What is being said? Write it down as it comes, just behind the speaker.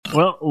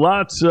Well,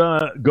 lots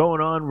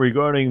going on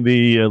regarding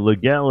the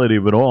legality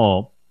of it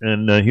all.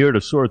 And here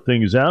to sort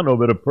things out, no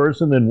better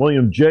person than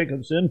William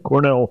Jacobsen,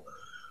 Cornell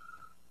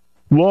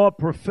law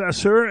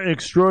professor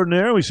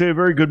extraordinaire. We say a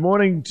very good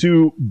morning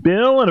to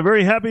Bill and a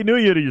very happy new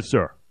year to you,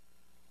 sir.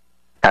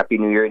 Happy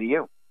New Year to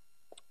you.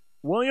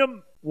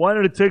 William, why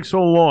did it take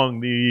so long,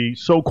 the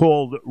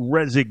so-called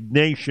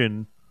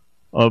resignation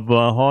of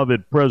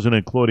Harvard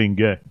President Claudine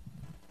Gay?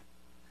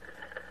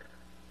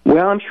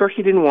 Well, I'm sure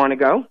she didn't want to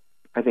go.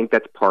 I think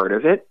that's part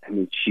of it. I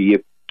mean, she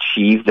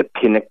achieved the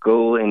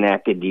pinnacle in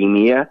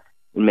academia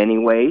in many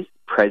ways,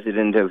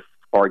 president of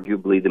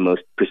arguably the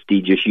most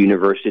prestigious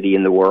university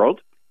in the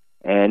world,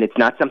 and it's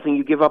not something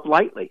you give up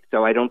lightly.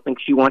 So I don't think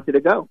she wanted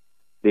to go.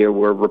 There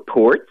were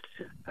reports,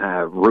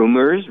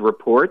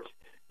 reports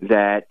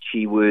that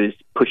she was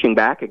pushing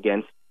back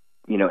against,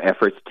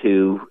 efforts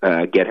to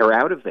get her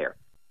out of there.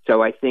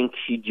 So I think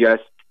she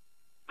just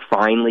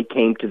finally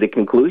came to the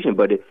conclusion,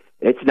 but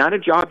it's not a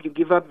job you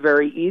give up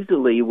very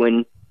easily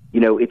when,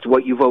 it's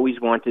what you've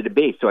always wanted to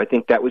be. So I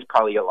think that was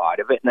probably a lot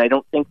of it. And I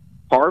don't think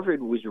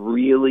Harvard was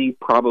really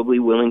probably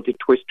willing to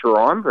twist her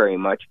arm very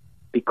much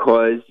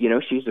because,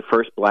 she's the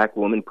first black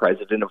woman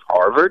president of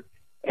Harvard.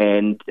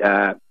 And,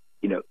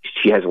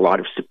 she has a lot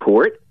of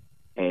support.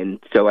 And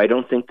so I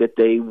don't think that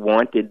they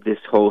wanted this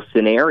whole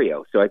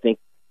scenario. So I think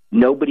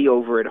nobody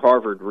over at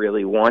Harvard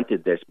really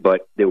wanted this,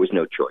 but there was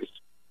no choice.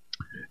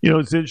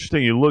 It's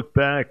interesting. You look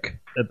back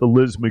at the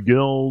Liz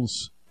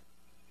McGills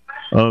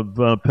of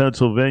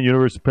Pennsylvania,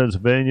 University of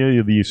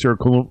Pennsylvania, the Sir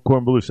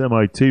Kornbluth's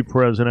MIT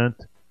president,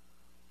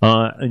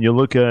 and you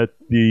look at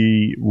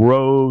the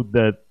road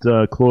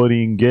that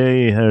Claudine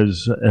Gay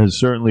has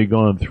certainly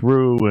gone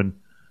through, and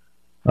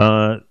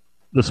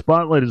the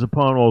spotlight is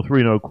upon all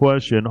three, no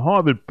question.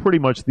 Harvard, pretty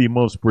much the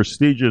most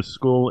prestigious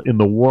school in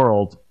the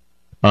world.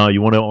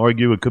 You want to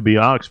argue it could be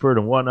Oxford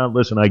and whatnot.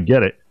 Listen, I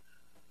get it.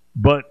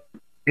 But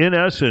in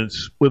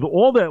essence, with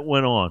all that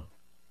went on,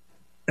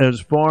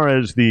 as far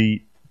as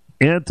the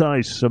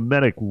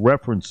anti-Semitic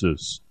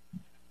references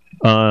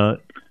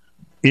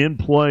in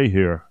play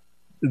here,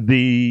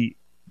 the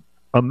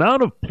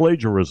amount of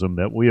plagiarism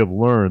that we have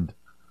learned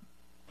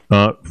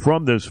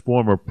from this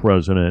former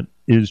president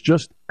is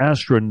just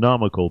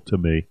astronomical to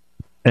me.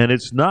 And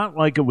it's not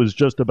like it was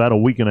just about a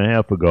week and a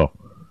half ago.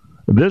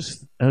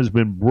 This has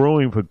been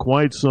brewing for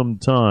quite some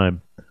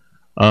time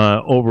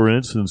over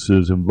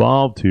instances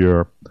involved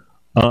here.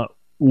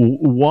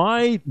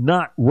 Why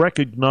not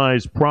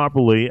recognize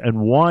properly, and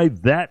why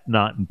that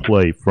not in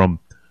play from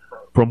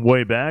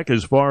way back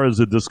as far as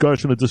the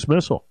discussion of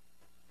dismissal?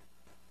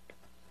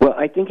 Well,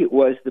 I think it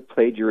was the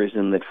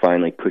plagiarism that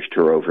finally pushed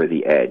her over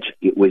the edge.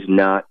 It was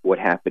not what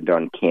happened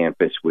on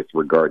campus with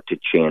regard to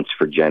chants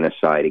for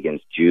genocide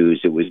against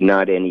Jews. It was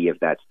not any of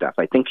that stuff.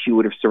 I think she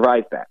would have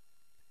survived that.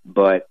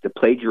 But the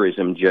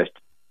plagiarism just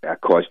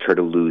caused her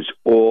to lose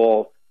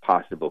all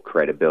possible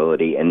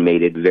credibility and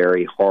made it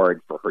very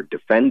hard for her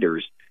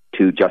defenders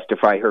to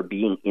justify her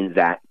being in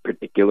that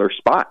particular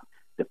spot.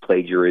 The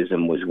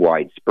plagiarism was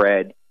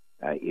widespread.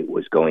 It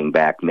was going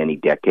back many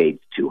decades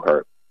to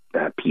her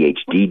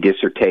PhD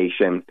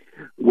dissertation.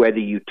 Whether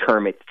you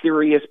term it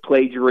serious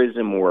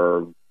plagiarism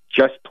or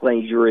just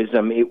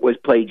plagiarism, it was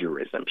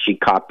plagiarism. She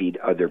copied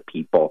other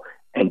people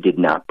and did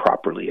not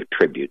properly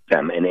attribute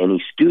them. And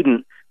any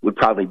student would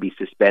probably be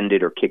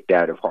suspended or kicked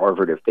out of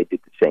Harvard if they did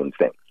the same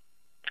thing.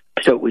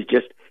 So it was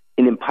just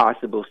an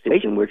impossible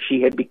situation where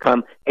she had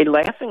become a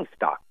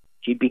laughingstock.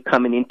 She'd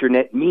become an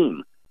internet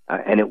meme,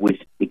 and it was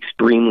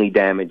extremely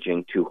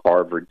damaging to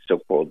Harvard's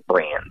so-called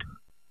brand.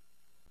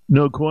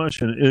 No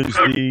question.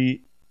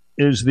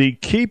 Is the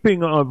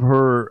keeping of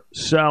her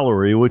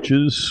salary, which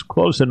is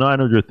close to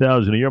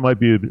 $900,000 a year, might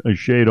be a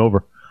shade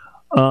over,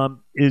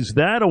 is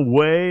that a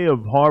way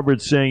of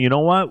Harvard saying, you know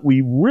what,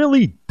 we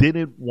really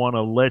didn't want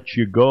to let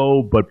you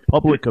go, but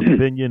public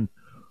opinion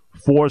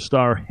forced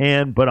our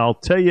hand, but I'll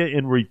tell you,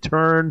 in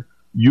return,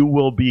 you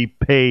will be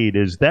paid.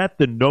 Is that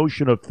the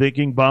notion of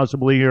thinking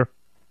possibly here?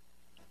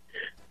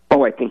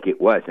 Oh, I think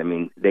it was. I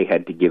mean, they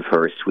had to give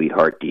her a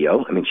sweetheart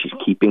deal. I mean, she's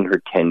keeping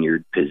her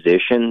tenured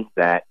position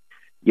that,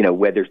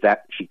 whether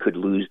that she could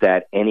lose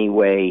that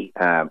anyway,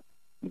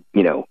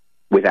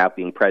 without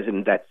being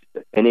president, that's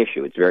an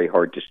issue. It's very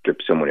hard to strip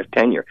someone of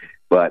tenure.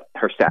 But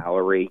her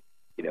salary,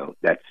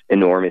 that's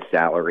enormous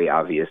salary,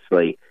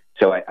 obviously.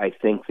 So I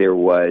think there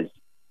was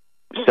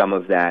some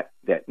of that,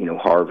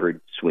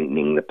 Harvard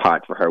sweetening the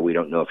pot for her. We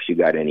don't know if she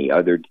got any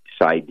other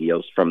side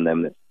deals from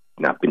them that's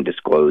not been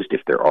disclosed,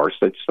 if there are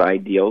such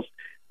side deals.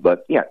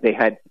 But yeah,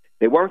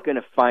 they weren't going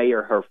to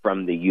fire her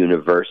from the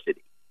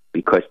university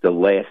because the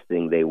last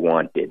thing they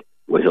wanted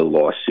was a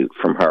lawsuit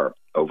from her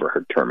over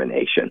her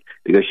termination,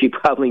 because she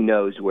probably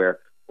knows where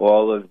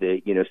all of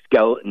the,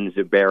 skeletons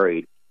are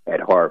buried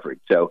at Harvard.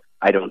 So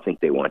I don't think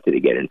they wanted to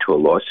get into a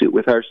lawsuit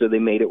with her, so they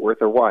made it worth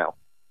her while.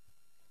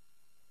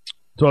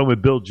 Talking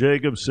with Bill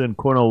Jacobsen,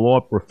 Cornell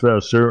law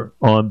professor,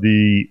 on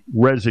the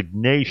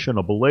resignation,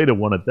 a belated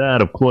one at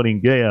that, of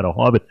Claudine Gay out of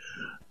Harvard.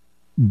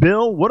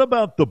 Bill, what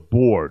about the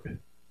board?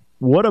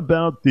 What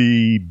about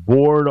the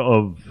board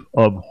of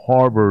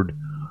Harvard?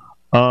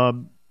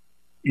 Um,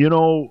 you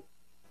know,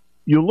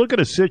 you look at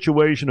a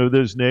situation of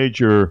this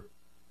nature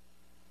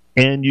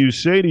and you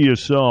say to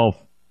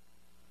yourself,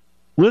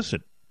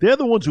 listen, they're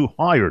the ones who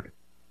hired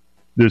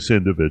this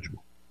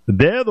individual.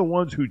 They're the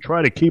ones who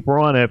try to keep her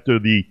on after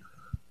the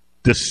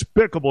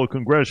despicable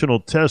congressional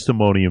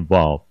testimony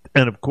involved.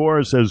 And of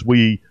course, as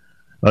we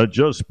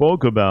just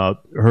spoke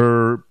about,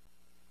 her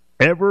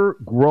ever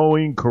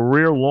growing,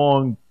 career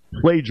long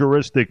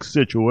plagiaristic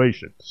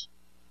situations.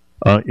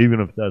 Even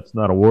if that's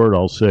not a word,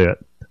 I'll say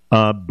it.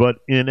 But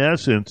in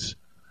essence,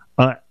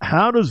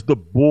 how does the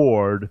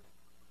board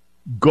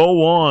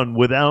go on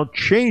without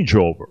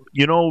changeover?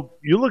 You know,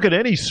 you look at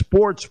any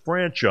sports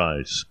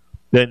franchise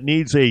that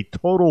needs a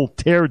total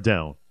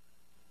teardown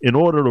in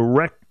order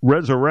to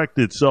resurrect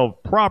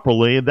itself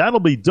properly, and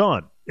that'll be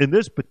done. In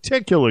this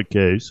particular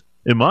case,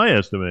 in my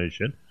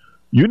estimation,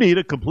 you need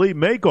a complete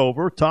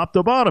makeover top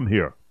to bottom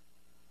here.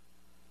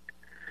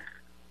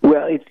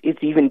 Well,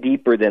 it's even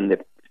deeper than the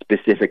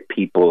specific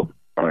people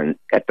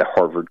at the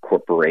Harvard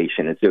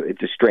Corporation.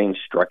 It's a strange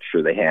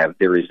structure they have.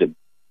 There is a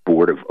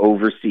board of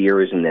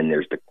overseers, and then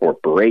there's the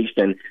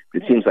corporation.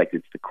 It seems like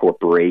it's the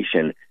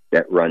corporation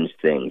that runs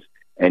things.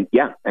 And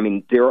yeah, I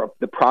mean,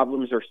 the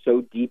problems are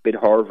so deep at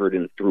Harvard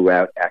and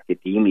throughout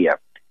academia,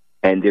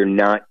 and they're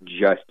not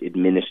just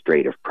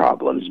administrative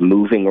problems.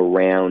 Moving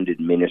around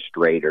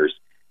administrators,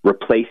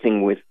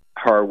 replacing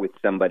her with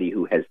somebody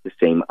who has the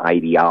same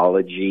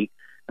ideology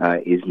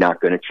is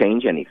not going to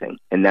change anything.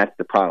 And that's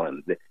the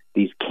problem.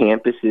 These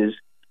campuses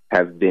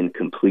have been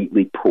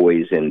completely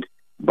poisoned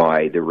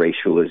by the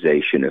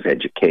racialization of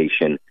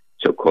education,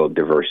 so-called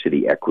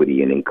diversity,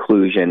 equity, and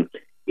inclusion.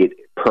 It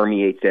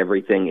permeates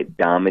everything. It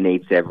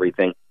dominates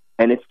everything.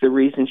 And it's the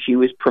reason she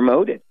was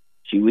promoted.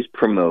 She was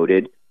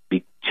promoted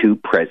to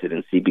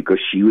presidency because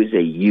she was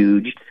a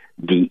huge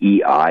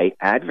DEI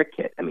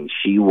advocate. I mean,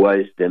 she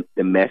was the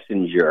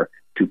messenger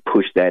to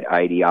push that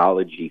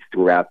ideology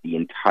throughout the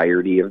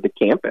entirety of the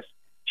campus.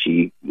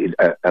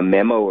 A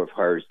memo of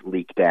hers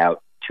leaked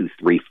out 2,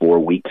 3, 4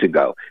 weeks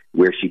ago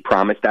where she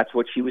promised that's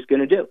what she was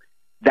going to do.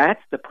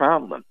 That's the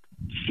problem.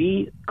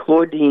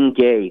 Claudine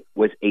Gay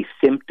was a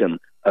symptom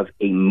of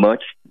a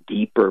much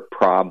deeper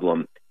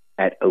problem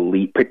at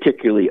elite,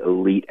 particularly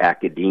elite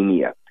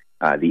academia,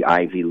 the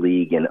Ivy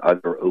League and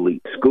other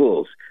elite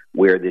schools,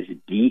 where this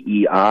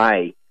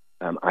DEI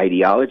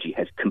ideology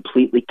has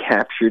completely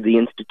captured the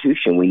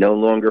institution. We no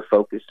longer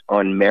focus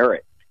on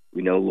merit.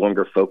 We no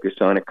longer focus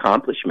on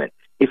accomplishment.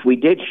 If we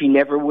did, she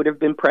never would have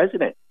been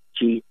president.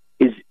 She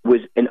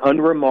was an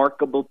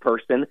unremarkable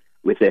person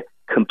with a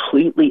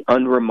completely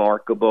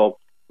unremarkable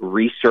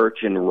research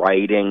and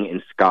writing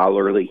and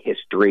scholarly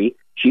history.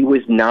 She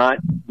was not,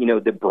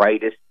 the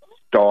brightest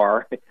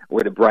star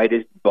or the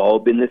brightest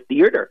bulb in the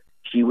theater.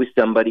 She was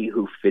somebody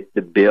who fit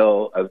the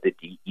bill of the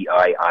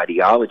DEI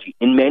ideology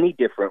in many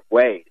different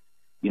ways.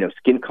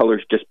 Skin color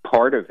is just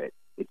part of it.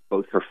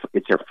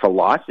 It's her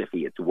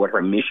philosophy. It's what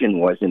her mission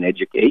was in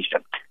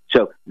education.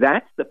 So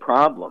that's the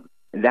problem.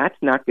 That's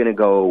not going to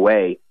go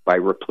away by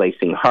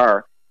replacing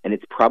her, and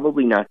it's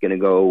probably not going to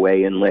go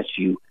away unless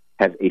you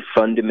have a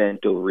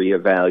fundamental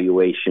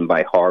reevaluation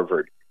by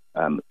Harvard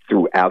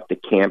throughout the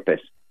campus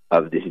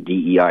of this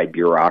DEI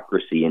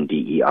bureaucracy and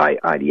DEI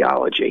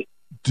ideology.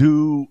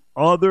 Do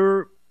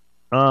other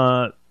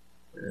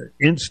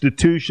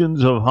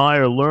institutions of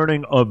higher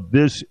learning of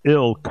this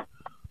ilk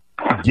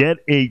get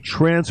a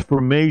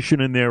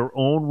transformation in their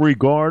own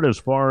regard as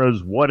far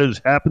as what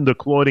has happened to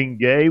Claudine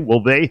Gay?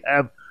 Will they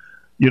have,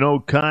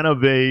 kind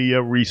of a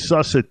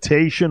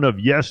resuscitation of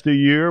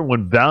yesteryear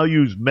when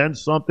values meant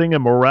something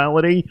and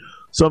morality,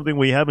 something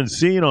we haven't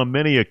seen on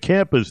many a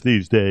campus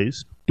these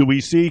days? Do we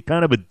see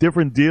kind of a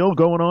different deal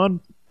going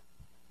on?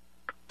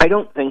 I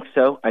don't think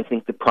so. I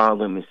think the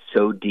problem is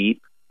so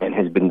deep and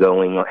has been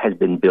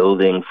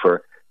building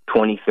for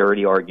 20,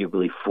 30,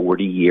 arguably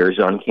 40 years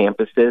on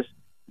campuses.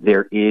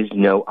 There is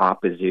no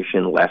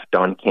opposition left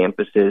on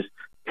campuses.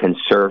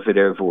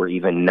 Conservative or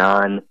even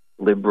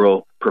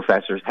non-liberal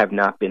professors have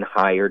not been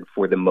hired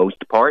for the most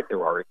part.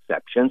 There are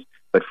exceptions,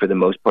 but for the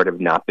most part have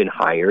not been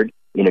hired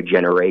in a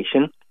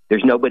generation.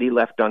 There's nobody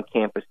left on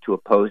campus to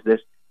oppose this.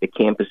 The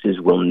campuses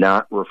will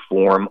not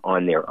reform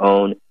on their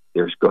own.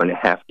 There's going to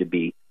have to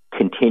be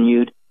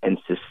continued and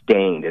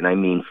sustained, and I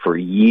mean for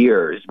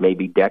years,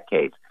 maybe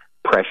decades,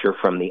 pressure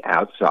from the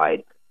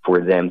outside for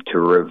them to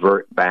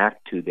revert back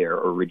to their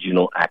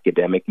original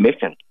academic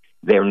mission.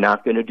 They're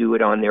not going to do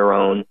it on their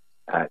own,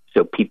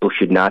 so people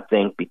should not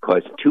think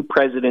because 2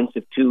 presidents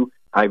of 2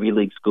 Ivy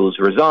League schools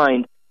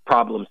resigned,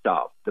 problem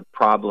solved. The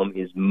problem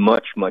is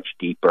much, much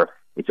deeper.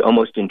 It's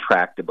almost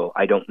intractable.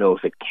 I don't know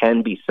if it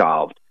can be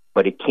solved,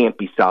 but it can't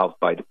be solved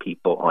by the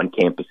people on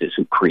campuses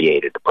who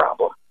created the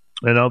problem.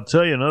 And I'll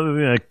tell you another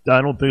thing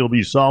I don't think will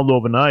be solved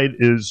overnight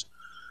is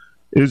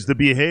the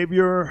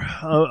behavior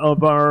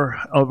of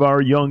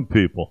our young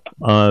people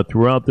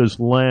throughout this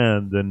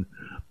land and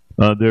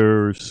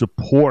their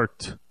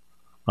support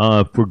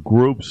for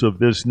groups of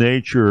this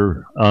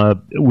nature.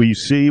 We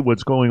see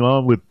what's going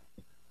on with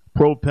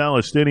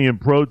pro-Palestinian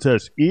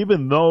protests,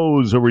 even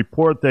those, a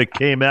report that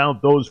came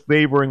out, those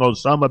favoring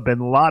Osama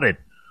bin Laden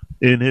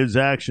in his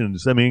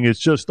actions. I mean, it's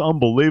just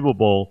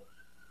unbelievable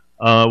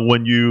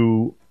when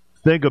you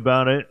think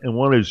about it and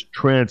what has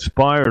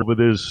transpired with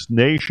this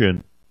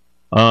nation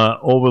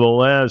over the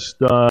last,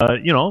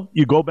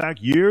 you go back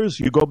years,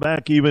 you go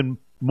back even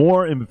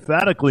more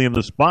emphatically in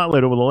the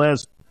spotlight over the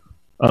last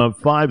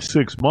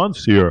 5-6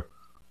 months here.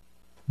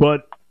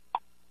 But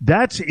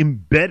that's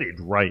embedded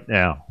right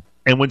now.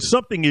 And when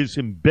something is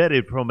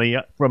embedded from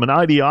an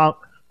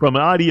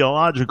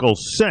ideological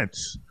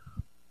sense,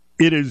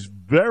 it is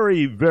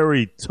very,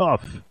 very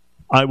tough,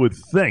 I would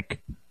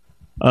think,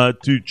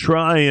 to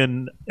try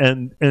and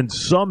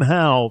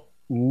somehow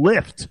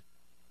lift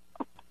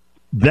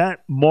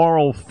that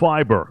moral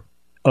fiber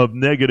of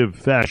negative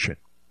fashion.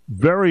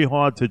 Very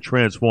hard to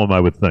transform, I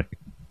would think.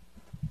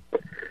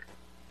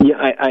 Yeah,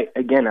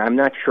 I'm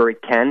not sure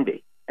it can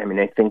be. I mean,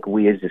 I think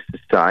we as a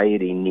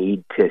society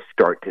need to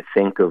start to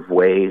think of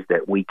ways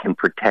that we can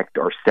protect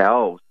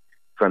ourselves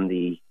from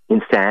the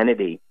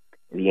insanity,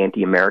 the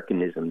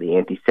anti-Americanism, the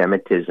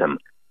anti-Semitism,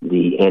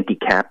 the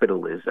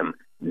anti-capitalism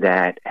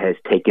that has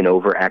taken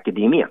over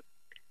academia.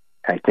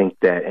 I think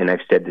that, and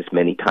I've said this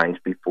many times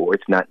before,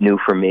 it's not new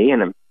for me,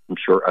 and I'm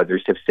sure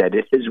others have said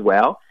it as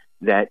well,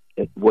 that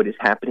what is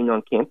happening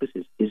on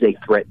campuses is a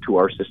threat to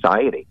our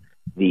society.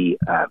 The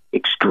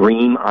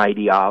extreme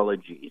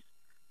ideologies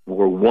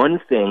were one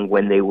thing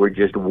when they were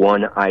just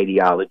one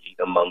ideology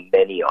among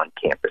many on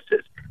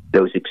campuses.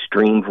 Those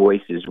extreme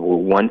voices were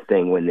one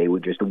thing when they were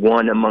just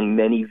one among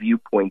many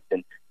viewpoints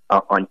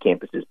on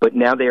campuses. But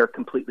now they are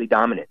completely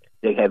dominant.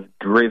 They have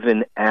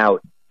driven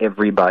out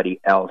everybody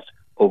else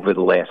over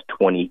the last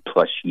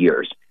 20-plus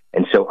years.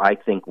 And so I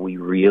think we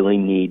really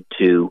need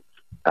to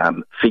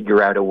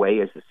figure out a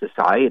way as a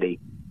society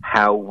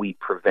how we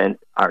prevent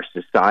our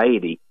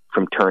society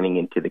from turning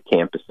into the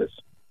campuses.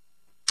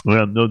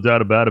 Well, no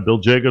doubt about it. Bill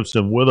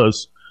Jacobsen with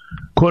us,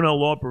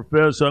 Cornell Law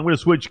Professor. I'm going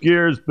to switch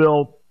gears,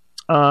 Bill,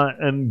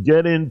 and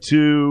get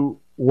into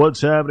what's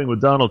happening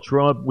with Donald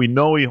Trump. We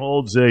know he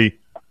holds a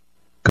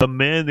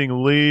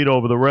commanding lead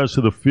over the rest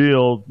of the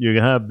field. You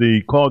have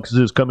the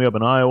caucuses coming up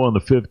in Iowa on the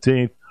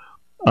 15th.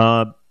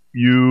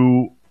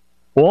 You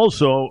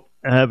also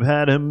have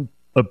had him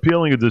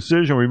appealing a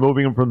decision,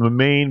 removing him from the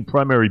main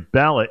primary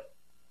ballot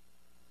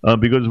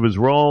because of his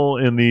role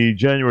in the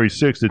January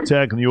 6th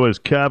attack on the U.S.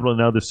 Capitol.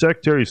 Now, the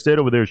Secretary of State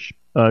over there,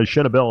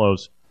 Shenna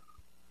Bellows,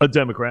 a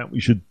Democrat, we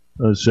should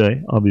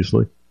say,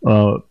 obviously.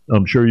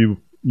 I'm sure you've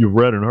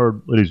read and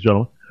heard, ladies and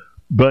gentlemen.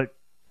 But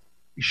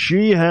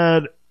she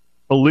had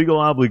a legal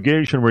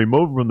obligation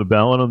removed from the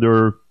ballot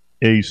under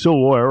a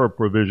civil law error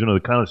provision of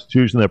the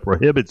Constitution that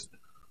prohibits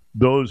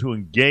those who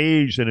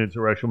engaged in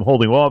insurrection from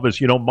holding office.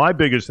 You know, my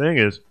biggest thing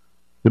is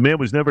the man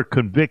was never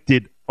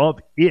convicted of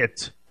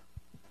it.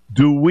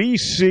 Do we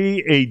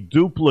see a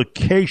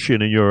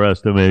duplication, in your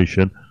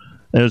estimation,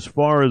 as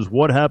far as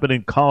what happened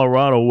in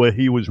Colorado where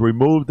he was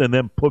removed and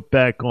then put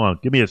back on?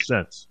 Give me a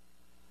sense.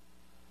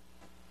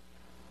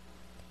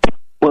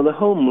 Well, the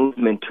whole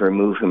movement to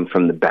remove him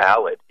from the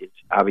ballot is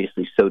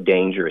obviously so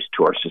dangerous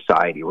to our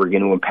society. We're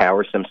going to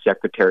empower some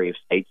Secretary of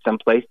State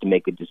someplace to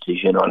make a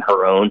decision on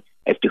her own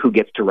as to who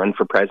gets to run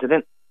for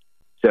president.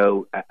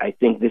 So I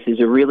think this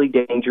is a really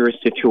dangerous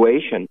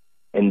situation.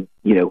 And,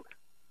 you know,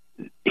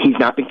 he's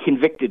not been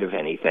convicted of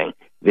anything.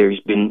 There's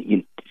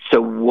been,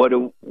 so what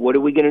are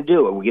we going to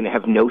do? Are we going to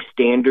have no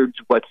standards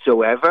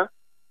whatsoever?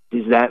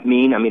 Does that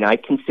mean, I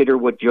consider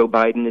what Joe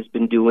Biden has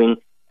been doing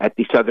at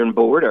the southern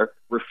border,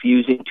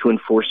 refusing to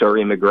enforce our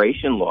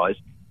immigration laws,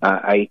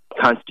 a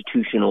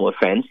constitutional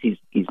offense.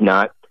 He's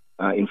not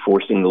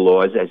enforcing the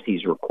laws as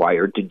he's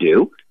required to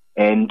do.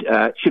 And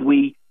should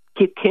we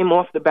kick him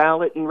off the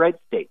ballot in red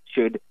states?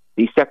 Should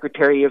the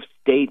Secretary of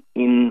State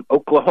in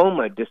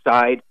Oklahoma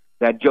decide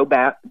that Joe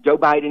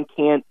Biden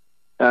can't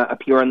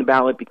appear on the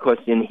ballot because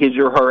in his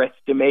or her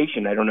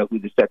estimation, I don't know who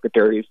the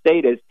Secretary of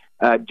State is,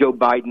 Joe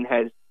Biden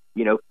has,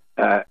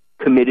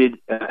 committed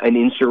an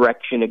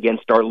insurrection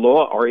against our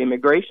law, our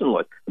immigration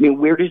laws.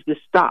 Where does this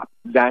stop?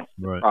 That's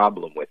the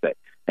problem with it.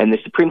 And the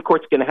Supreme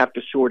Court's going to have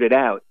to sort it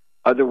out.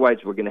 Otherwise,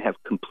 we're going to have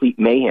complete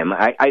mayhem.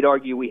 I'd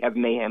argue we have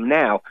mayhem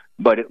now,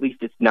 but at least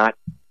it's not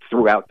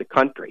throughout the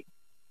country.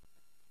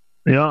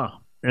 Yeah.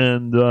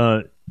 And,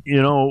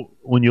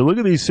 when you look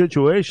at these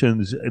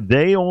situations,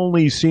 they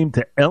only seem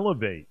to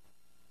elevate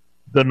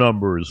the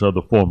numbers of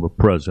the former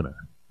president.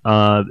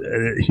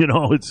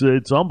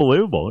 It's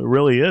unbelievable. It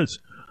really is.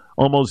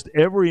 Almost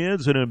every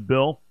incident,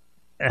 Bill,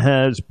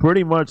 has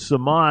pretty much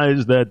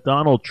surmised that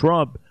Donald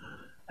Trump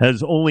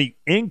has only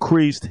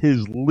increased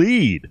his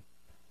lead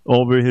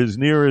over his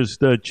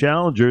nearest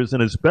challengers,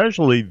 and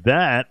especially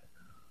that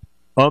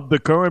of the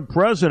current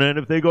president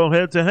if they go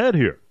head-to-head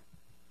here.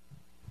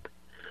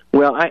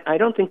 Well, I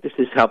don't think this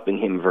is helping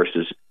him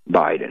versus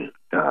Biden.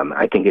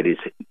 I think it is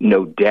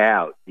no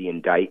doubt the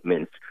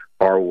indictments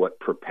are what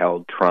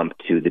propelled Trump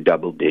to the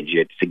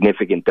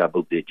significant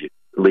double-digit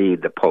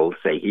lead the polls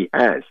say he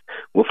has.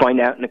 We'll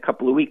find out in a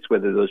couple of weeks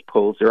whether those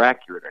polls are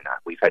accurate or not.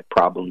 We've had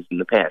problems in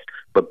the past.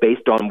 But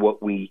based on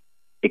what we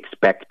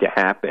expect to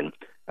happen.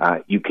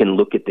 You can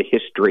look at the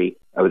history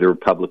of the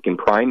Republican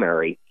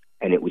primary,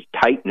 and it was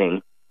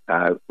tightening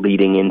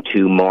leading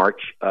into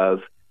March of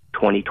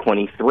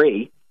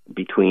 2023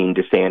 between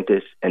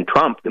DeSantis and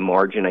Trump. The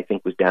margin, I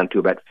think, was down to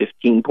about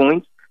 15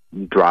 points,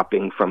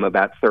 dropping from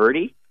about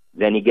 30.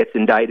 Then he gets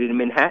indicted in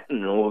Manhattan,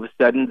 and all of a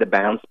sudden the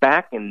bounce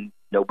back, and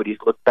nobody's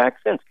looked back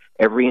since.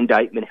 Every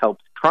indictment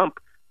helps Trump,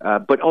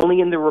 but only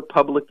in the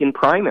Republican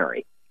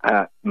primary.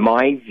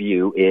 My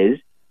view is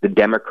the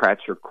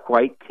Democrats are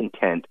quite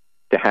content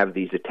to have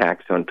these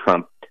attacks on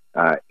Trump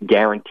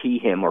guarantee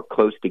him or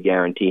close to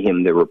guarantee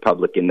him the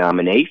Republican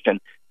nomination,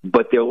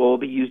 but they'll all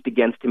be used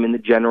against him in the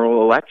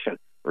general election.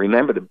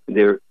 Remember,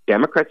 the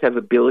Democrats have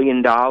 $1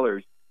 billion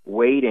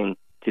waiting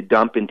to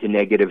dump into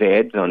negative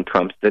ads on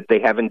Trump that they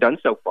haven't done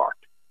so far.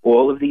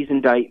 All of these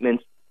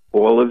indictments,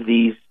 all of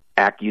these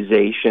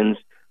accusations,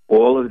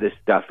 all of this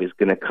stuff is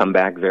going to come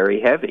back very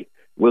heavy.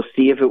 We'll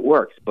see if it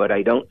works, but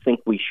I don't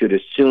think we should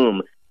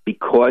assume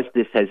because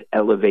this has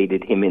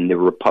elevated him in the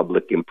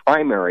Republican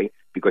primary,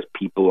 because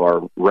people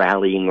are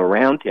rallying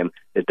around him,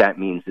 that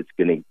means it's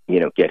going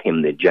to, get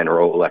him the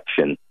general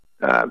election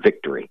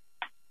victory.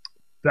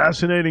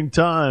 Fascinating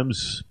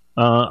times,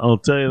 I'll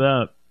tell you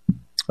that.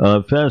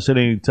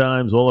 Fascinating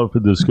times, all up for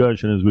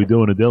discussion as we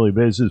do on a daily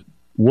basis.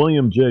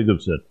 William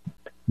Jacobsen,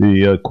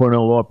 the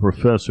Cornell Law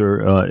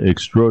Professor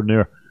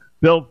extraordinaire.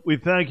 Bill, we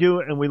thank you,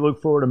 and we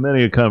look forward to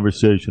many a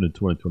conversation in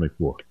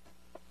 2024.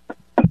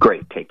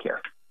 Great. Take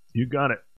care. You got it.